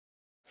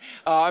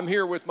I'm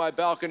here with my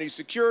balcony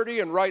security,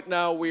 and right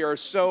now we are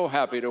so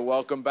happy to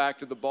welcome back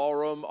to the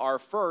ballroom our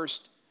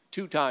first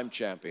two-time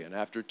champion.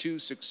 After 2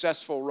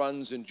 successful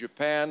runs in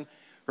Japan,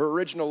 her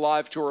original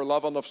live tour,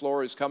 Love on the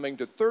Floor, is coming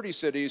to 30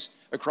 cities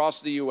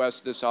across the U.S.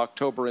 this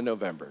October and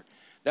November.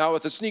 Now,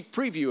 with a sneak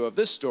preview of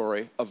this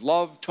story of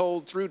love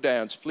told through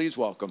dance, please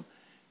welcome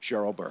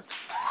Cheryl Burke.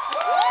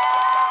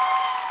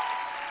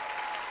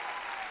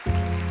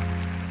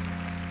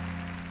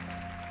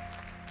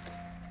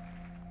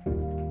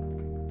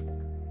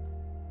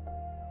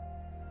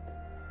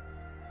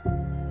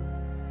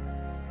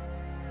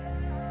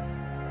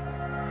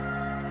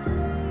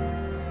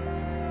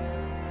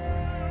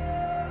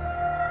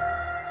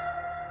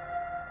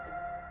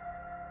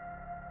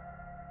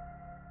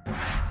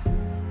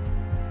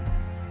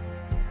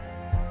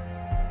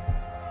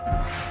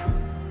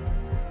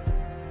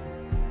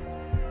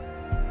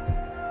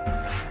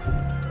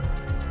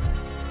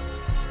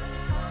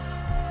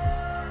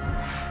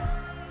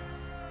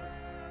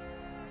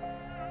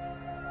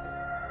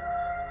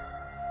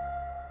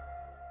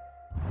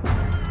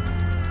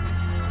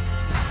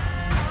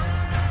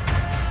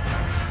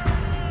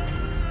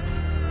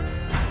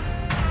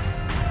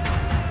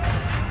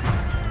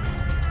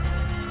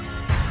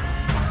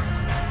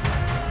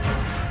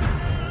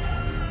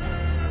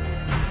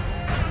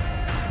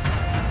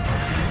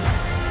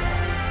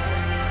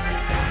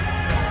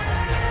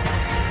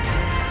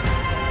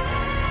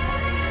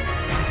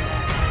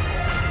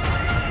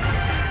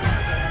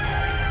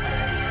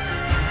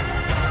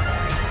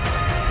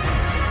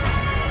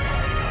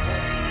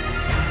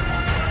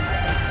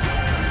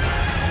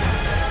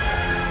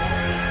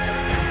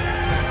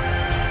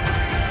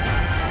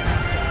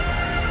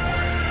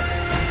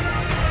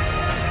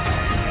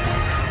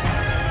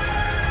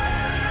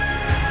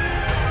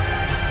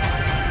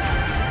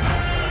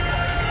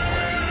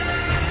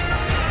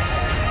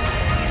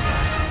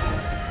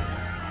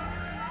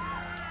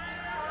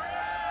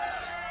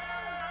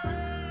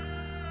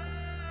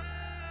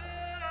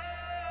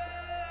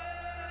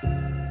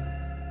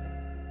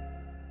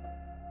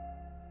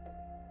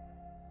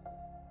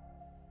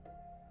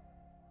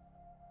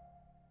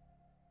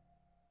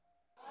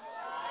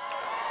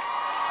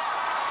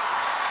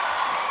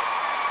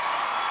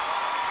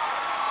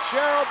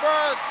 Cheryl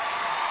Burke.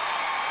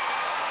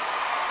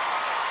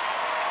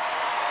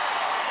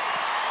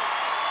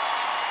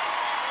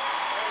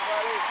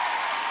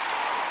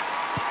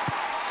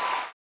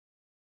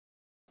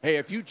 Hey,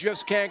 if you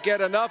just can't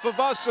get enough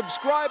of us,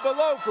 subscribe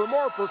below for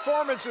more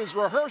performances,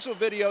 rehearsal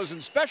videos,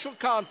 and special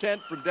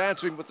content from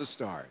Dancing with the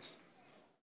Stars.